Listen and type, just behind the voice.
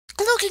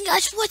Hello again,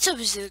 guys, what's up?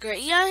 Is it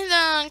great? Yeah,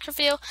 I'm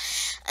Curfew,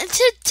 and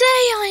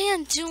today I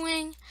am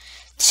doing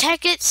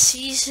Tekkit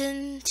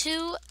Season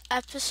 2,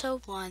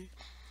 Episode 1.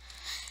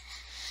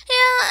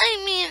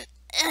 Yeah,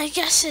 I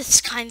guess it's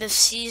kind of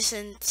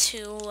Season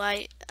 2.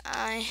 I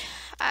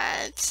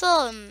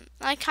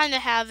kind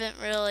of haven't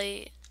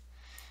really,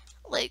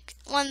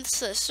 once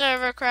the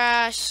server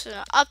crashed,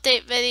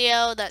 update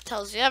video that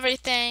tells you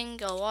everything,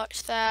 go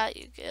watch that,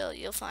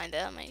 you'll find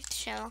it on my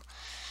channel.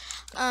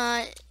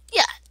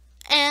 Yeah.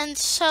 And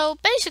so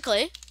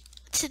basically,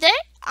 today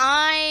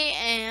I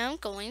am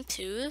going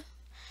to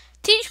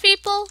teach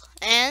people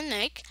and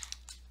make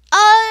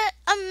a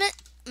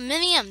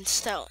MINIUM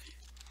stone.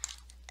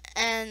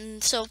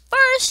 And so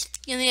first,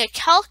 you need a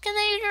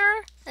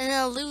calculator and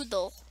a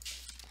Loodle.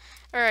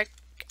 Or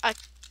a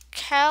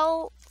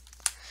cal...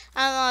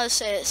 I don't know how to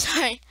say it,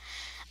 sorry.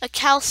 A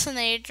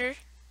calcinator.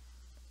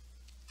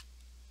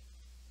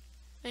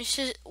 Which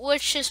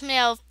is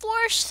made of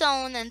 4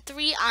 stone and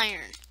 3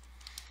 iron.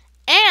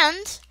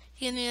 And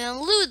you need a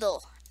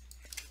Loodle.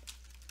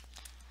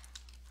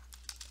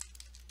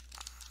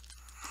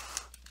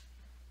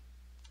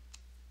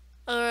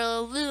 Or a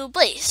little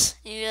blaze.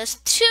 You use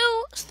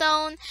 2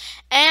 stone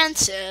and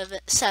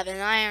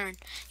 7 iron.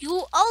 You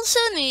will also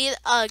need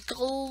a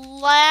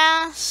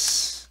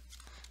glass.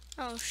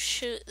 Oh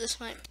shoot,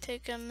 this might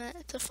take a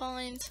minute to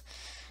find.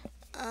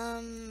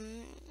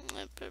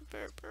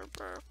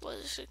 What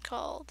is it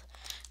called?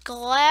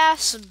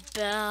 Glass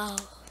bell.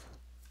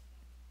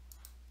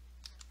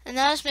 And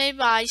that was made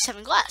by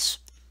 7 glass.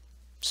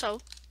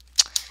 So,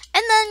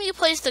 and then you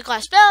place the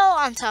glass bell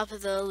on top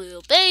of the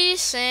little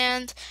base,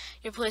 and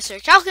you place your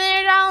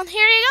calculator down.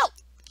 Here you go.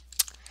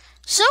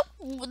 So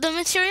the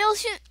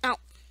materials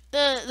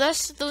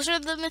those are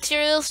the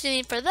materials you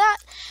need for that.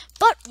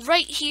 But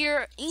right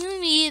here, you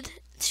need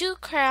to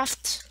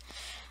craft,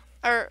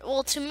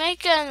 to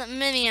make a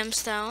MINIUM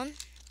stone.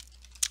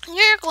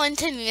 You're going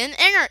to need an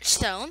inert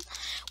stone,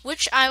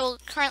 which I will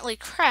currently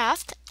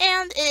craft,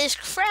 and it is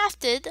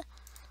crafted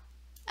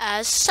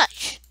as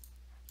such: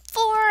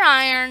 4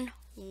 iron,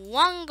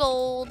 1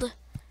 gold,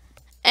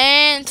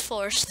 and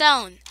 4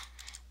 stone.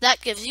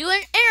 That gives you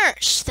an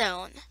inert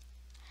stone.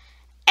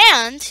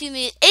 And you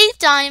need 8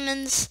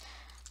 diamonds.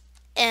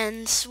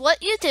 And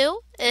what you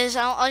do is,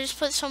 I'll just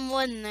put some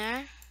wood in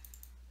there.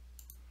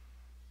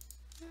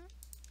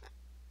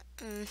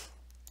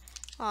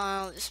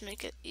 I'll just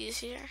make it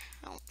easier.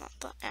 Oh, not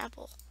the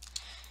apple.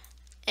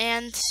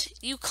 And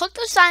you cook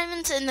those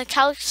diamonds in the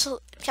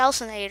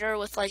calcinator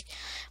with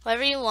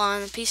whatever you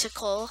want, a piece of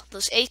coal,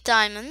 those 8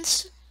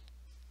 diamonds.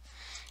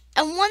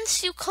 And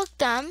once you cook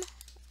them,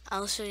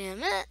 I'll show you in a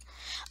minute.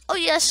 Oh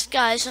yes,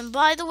 guys, and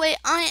by the way,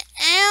 I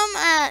am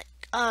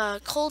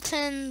at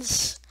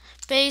Colton's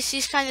base.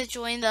 He's kind of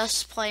joined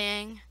us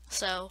playing,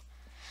 so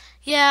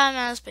yeah, I'm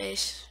at his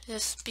base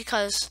just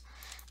because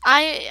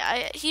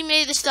he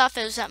made the stuff.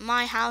 It was at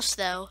my house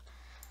though,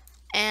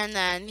 and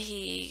then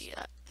he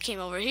came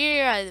over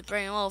here. I had to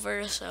bring him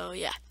over, so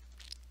yeah,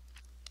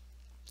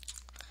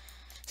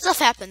 stuff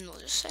happened, we'll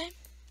just say.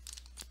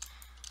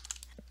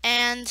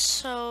 And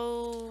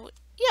so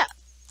yeah,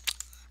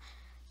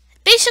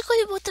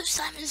 basically what those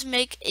diamonds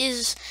make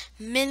is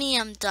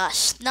MINIUM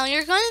dust. Now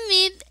you're going to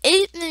need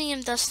 8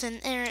 MINIUM dust in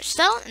inert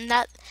stone, and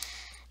that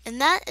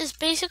is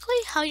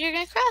basically how you're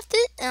going to craft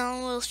it,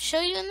 and we'll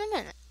show you in a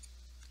minute.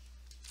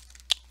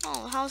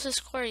 Oh, how's this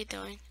quarry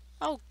doing?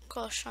 Oh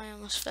gosh, I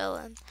almost fell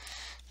in.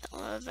 That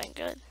would have been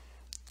good.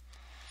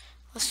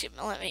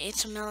 Let me eat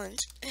some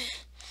melons.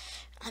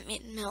 I'm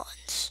eating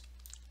melons.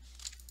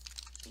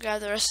 Grab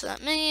the rest of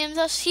that MINIUM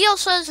dust. He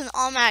also has an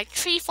automatic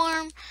tree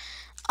farm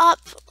up,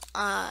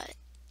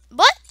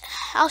 but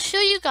I'll show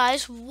you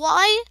guys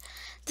why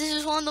this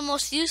is one of the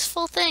most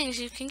useful things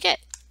you can get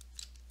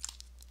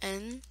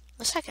in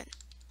a second.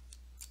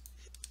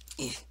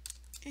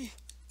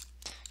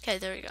 Okay,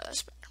 there we go,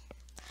 that's better.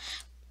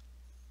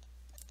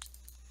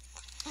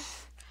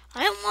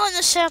 I don't want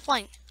a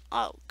sapling.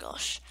 Oh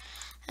gosh.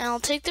 And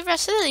I'll take the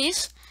rest of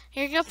these.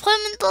 You're gonna put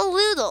them in the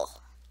Loodle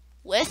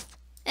with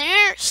an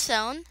inert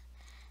stone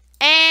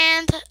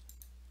and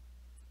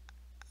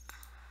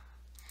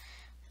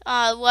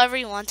whatever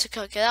you want to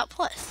cook it up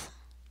with.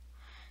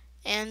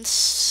 And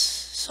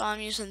so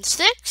I'm using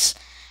sticks,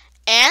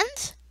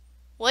 and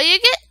what do you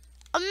get?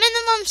 A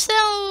MINIUM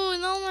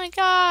stone. Oh my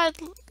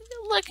god,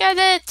 look at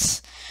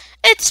it,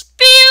 it's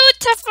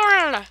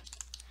beautiful.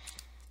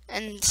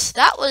 And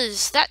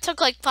that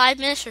took like 5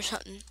 minutes or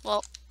something.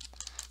 Well,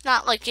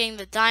 not like getting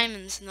the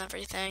diamonds and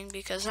everything,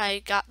 because I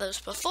got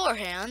those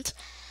beforehand.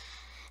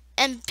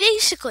 And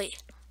basically,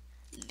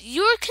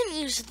 you can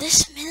use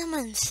this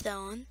MINIUM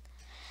stone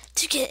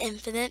to get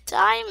infinite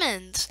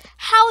diamonds.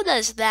 How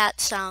does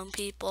that sound,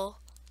 people?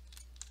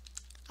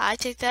 I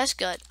think that's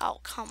good.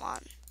 Oh, come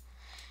on.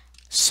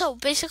 So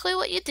basically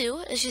what you do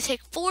is you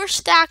take 4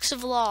 stacks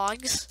of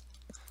logs,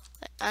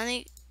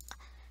 and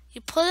you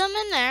put them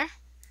in there.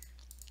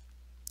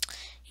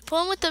 You put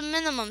them with the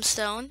MINIUM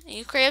stone, and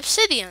you create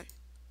obsidian.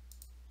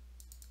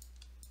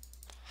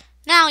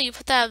 Now you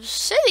put that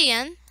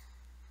obsidian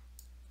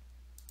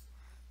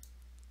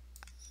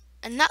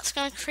and that's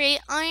going to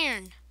create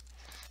iron.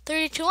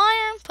 32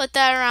 iron, put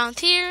that around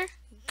here.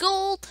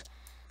 Gold,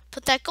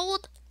 put that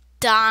gold.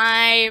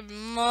 Diamond.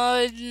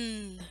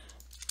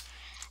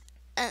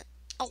 And,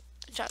 oh,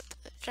 drop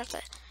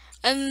that.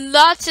 And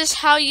that is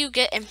how you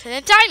get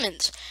infinite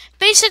diamonds.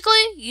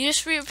 Basically, you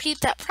just repeat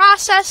that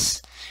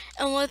process,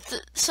 and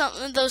with some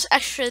of those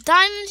extra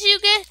diamonds you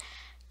get,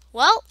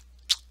 well,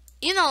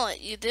 you know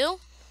what you do,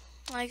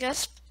 I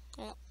guess.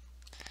 Well,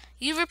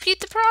 you repeat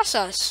the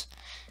process.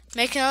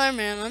 Make another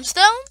minimum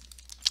stone,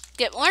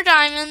 get more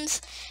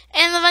diamonds,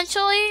 and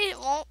eventually,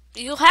 well,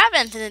 you'll have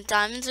infinite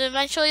diamonds, and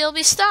eventually you'll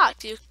be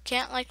stocked. You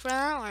can't, like, run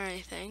out or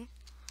anything.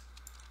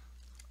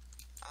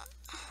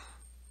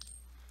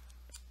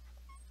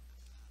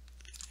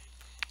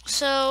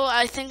 So,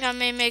 I think I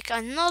may make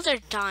another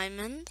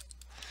diamond.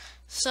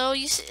 So,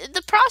 you see,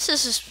 the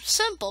process is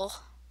simple.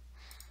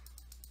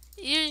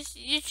 You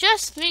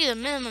just need a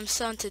minimum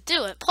stone to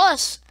do it.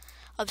 Plus,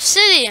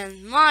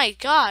 obsidian, my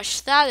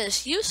gosh, that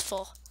is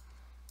useful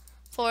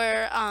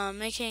for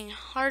making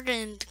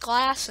hardened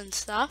glass and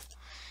stuff,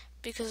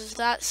 because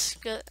that's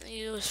good,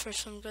 used for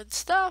some good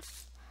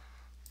stuff.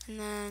 And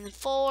then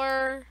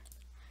 4,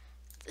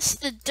 it's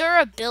the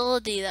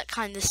durability that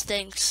kind of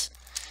stinks,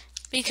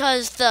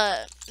 because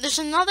there's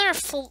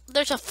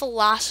a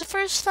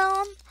philosopher's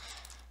stone.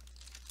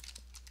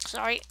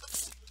 Sorry,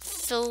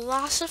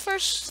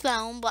 philosopher's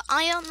stone, but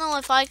I don't know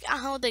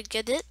how to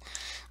get it.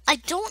 I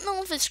don't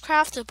know if it's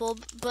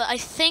craftable, but I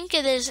think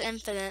it is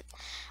infinite.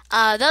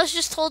 That was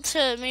just told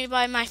to me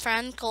by my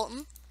friend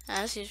Colton,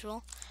 as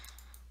usual.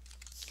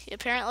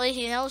 Apparently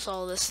he knows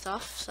all this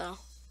stuff, so.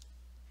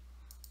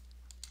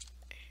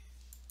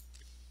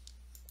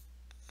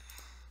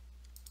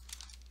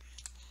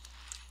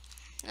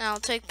 Now I'll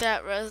take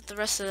the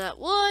rest of that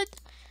wood,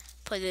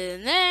 put it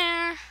in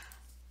there,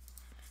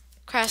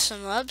 craft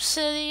some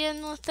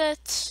obsidian with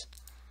it,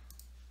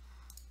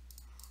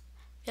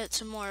 get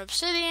some more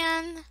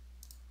obsidian.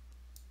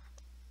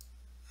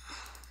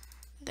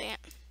 Damn.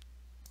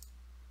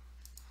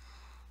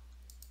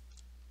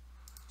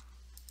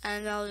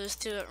 And I'll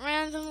just do it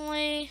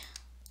randomly.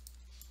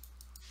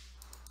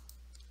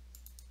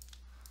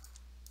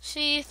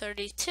 See,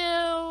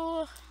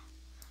 32,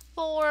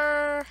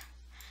 4,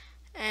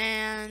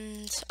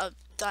 and a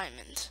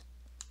diamond.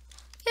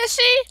 You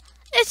see?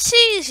 It's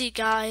easy,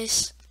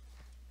 guys.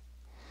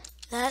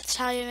 That's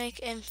how you make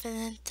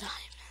infinite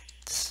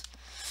diamonds.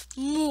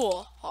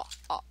 More.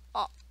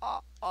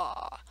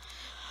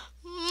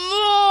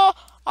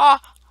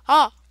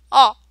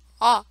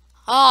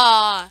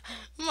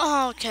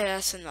 Okay,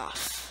 that's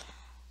enough.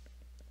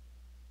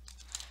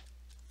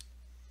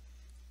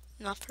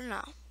 Not for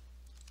now.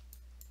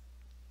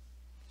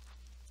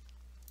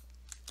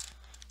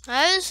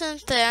 That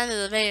isn't the end of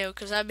the video,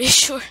 because that'd be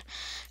short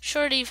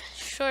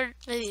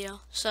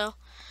video. So,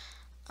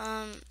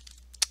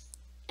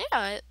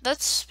 yeah,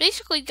 that's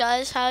basically,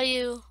 guys,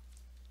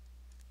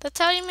 that's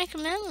how you make a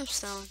minimum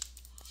stone.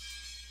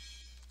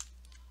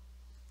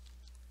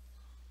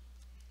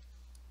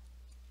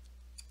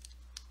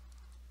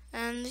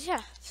 And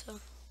yeah,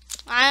 so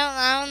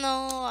I don't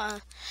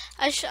know.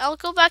 I'll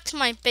go back to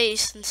my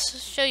base and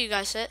show you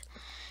guys it.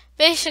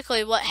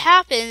 Basically, what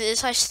happened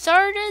is I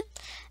started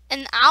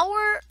an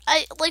hour,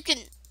 like an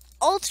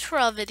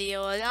ultra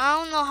video, and I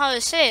don't know how to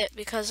say it,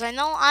 because I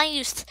know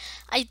I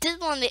did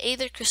one the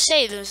Aether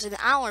Crusade. It was an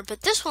hour,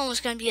 but this one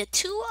was going to be a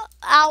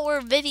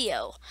 2-hour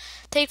video.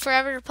 Take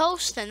forever to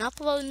post and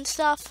upload and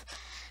stuff,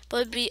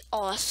 but it'd be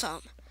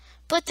awesome.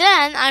 But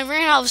then I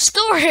ran out of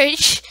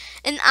storage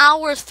an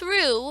hour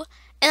through,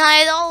 and I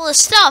had all this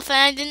stuff, and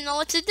I didn't know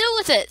what to do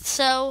with it.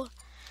 So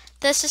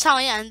this is how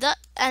I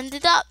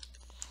ended up.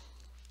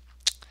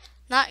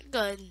 Not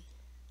good.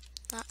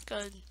 Not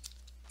good.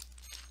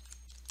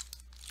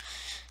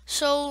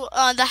 So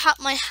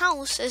my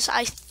house is,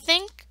 I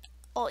think,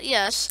 oh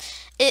yes,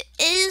 it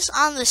is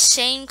on the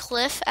same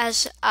cliff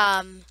as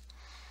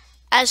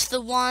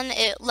the one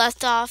it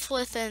left off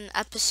with in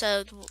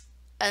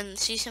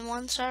season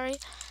 1, sorry.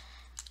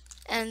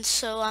 And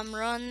so I'm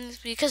running,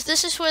 because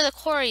this is where the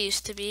quarry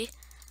used to be.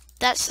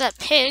 That's that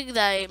pig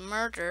that I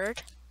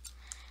murdered.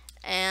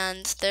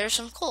 And there's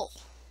some coal.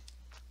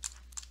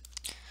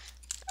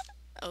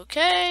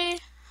 Okay.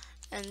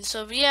 And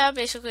so, yeah,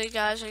 basically,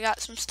 guys, I got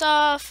some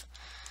stuff.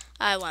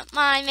 I went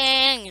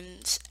mining,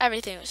 and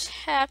everything was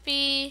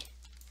happy.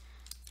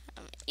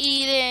 I'm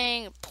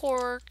eating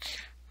pork.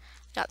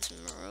 Got some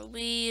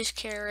rubies,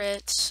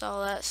 carrots,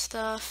 all that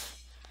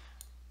stuff.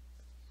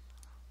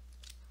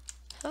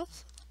 So,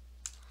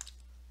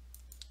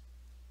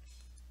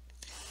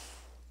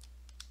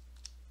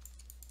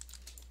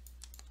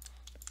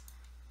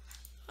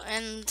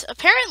 and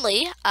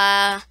apparently,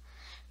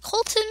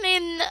 Colton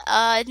made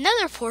a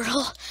nether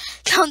portal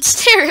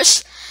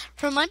downstairs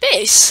from my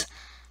base.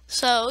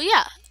 So,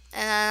 yeah.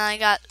 And then I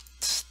got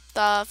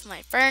stuff,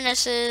 my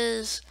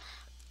furnaces,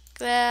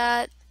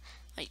 that,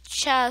 my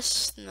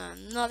chest, and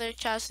another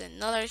chest, and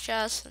another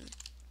chest, and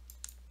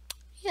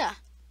yeah.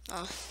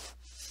 Oh.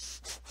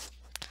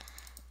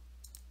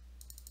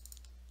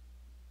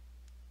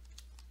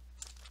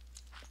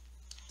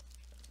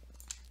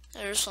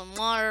 There's some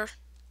water.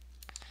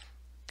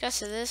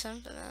 Guess it is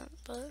infinite,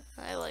 but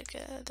I like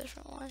it a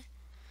different way.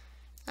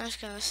 I'm just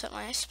gonna set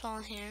my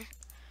spawn here.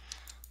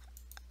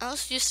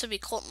 This used to be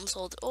Colton's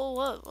old. Oh,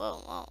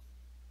 whoa.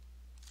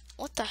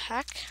 What the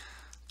heck?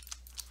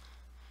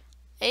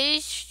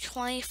 Age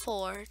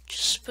 24.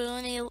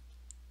 Spoony.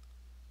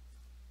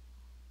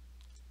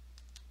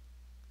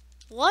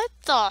 What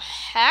the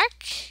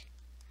heck?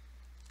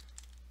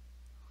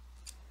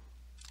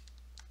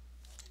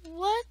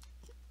 What?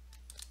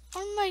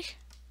 Oh my.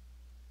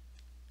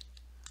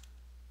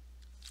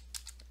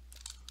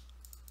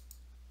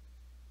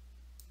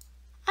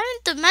 I'm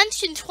in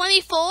dimension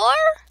 24?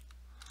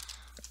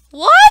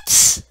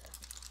 What?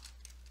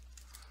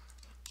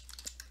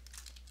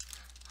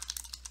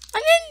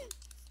 I'm in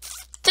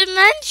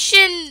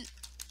dimension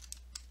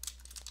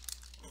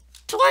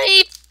 24.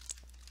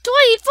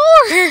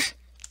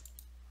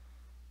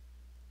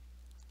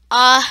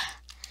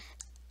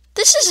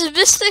 This is a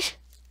mystic.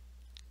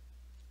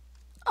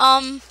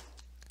 I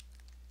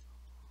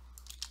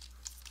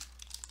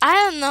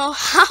don't know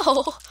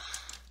how.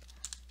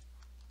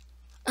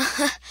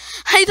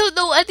 I don't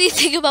know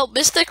anything about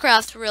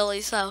Mystacraft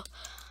really, so.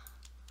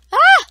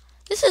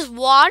 This is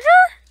water?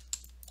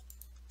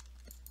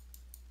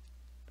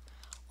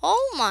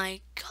 Oh my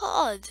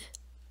god.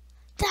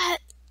 That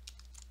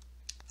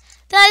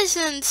is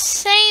an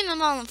insane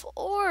amount of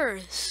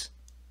ores.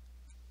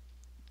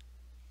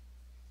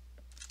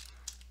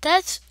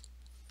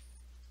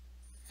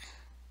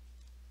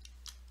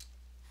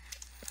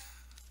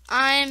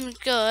 I'm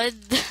good.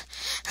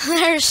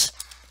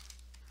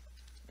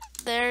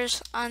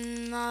 There's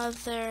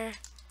another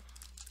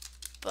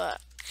book.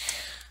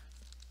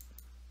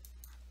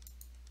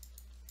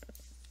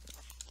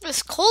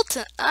 Miss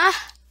Colton,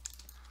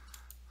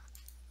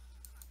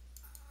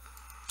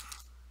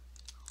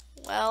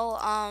 well,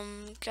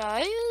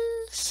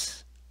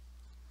 guys.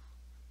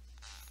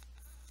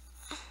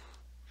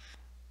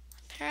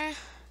 Then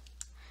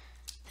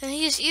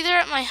he's either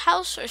at my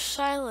house or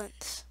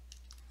silent.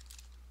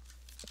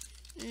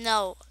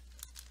 No,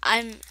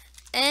 I'm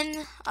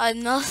in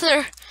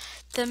another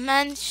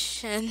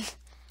dimension.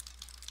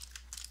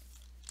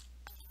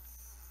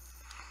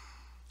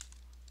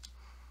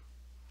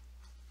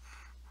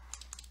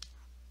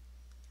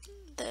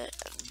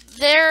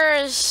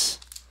 There's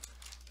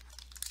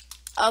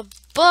a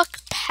book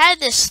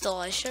pedestal.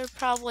 I should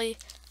probably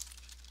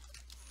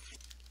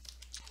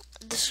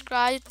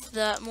describe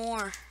that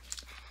more.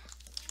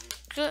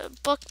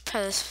 Good book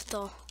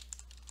pedestal.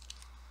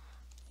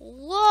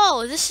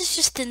 Whoa, this is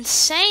just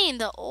insane.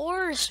 The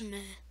ores,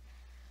 man.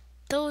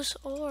 Those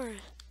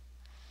ores.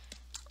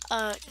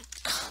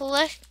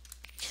 Click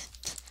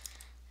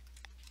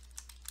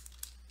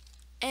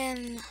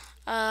and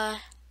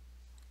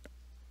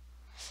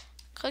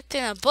clicked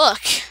in a book.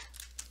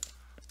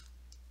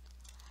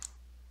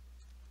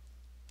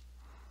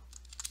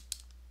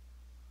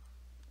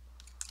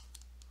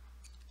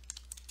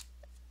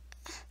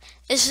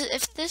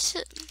 If this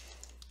is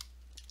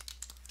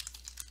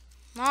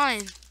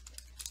mine.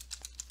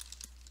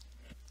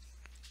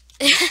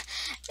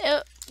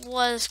 It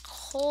was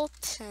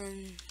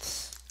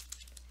Colton's.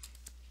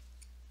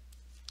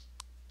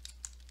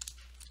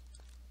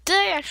 Did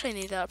I actually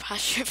need that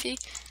apostrophe?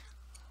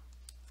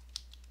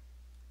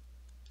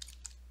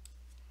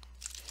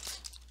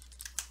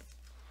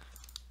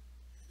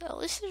 At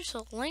least there's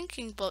a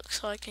linking book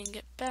so I can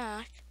get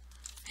back.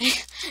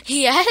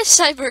 Yes,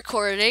 I'm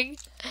recording.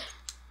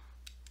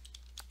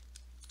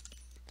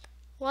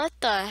 What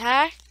the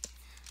heck?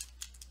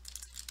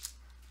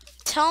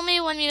 Tell me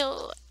when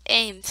you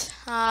aimed.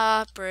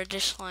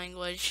 British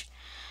language.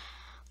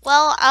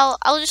 Well,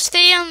 I'll just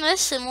stay on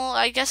this and we'll,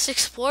 I guess,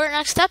 explore it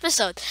next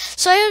episode.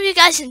 So I hope you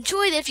guys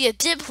enjoyed. If you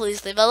did,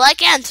 please leave a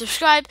like and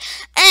subscribe.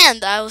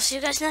 And I will see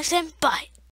you guys next time. Bye.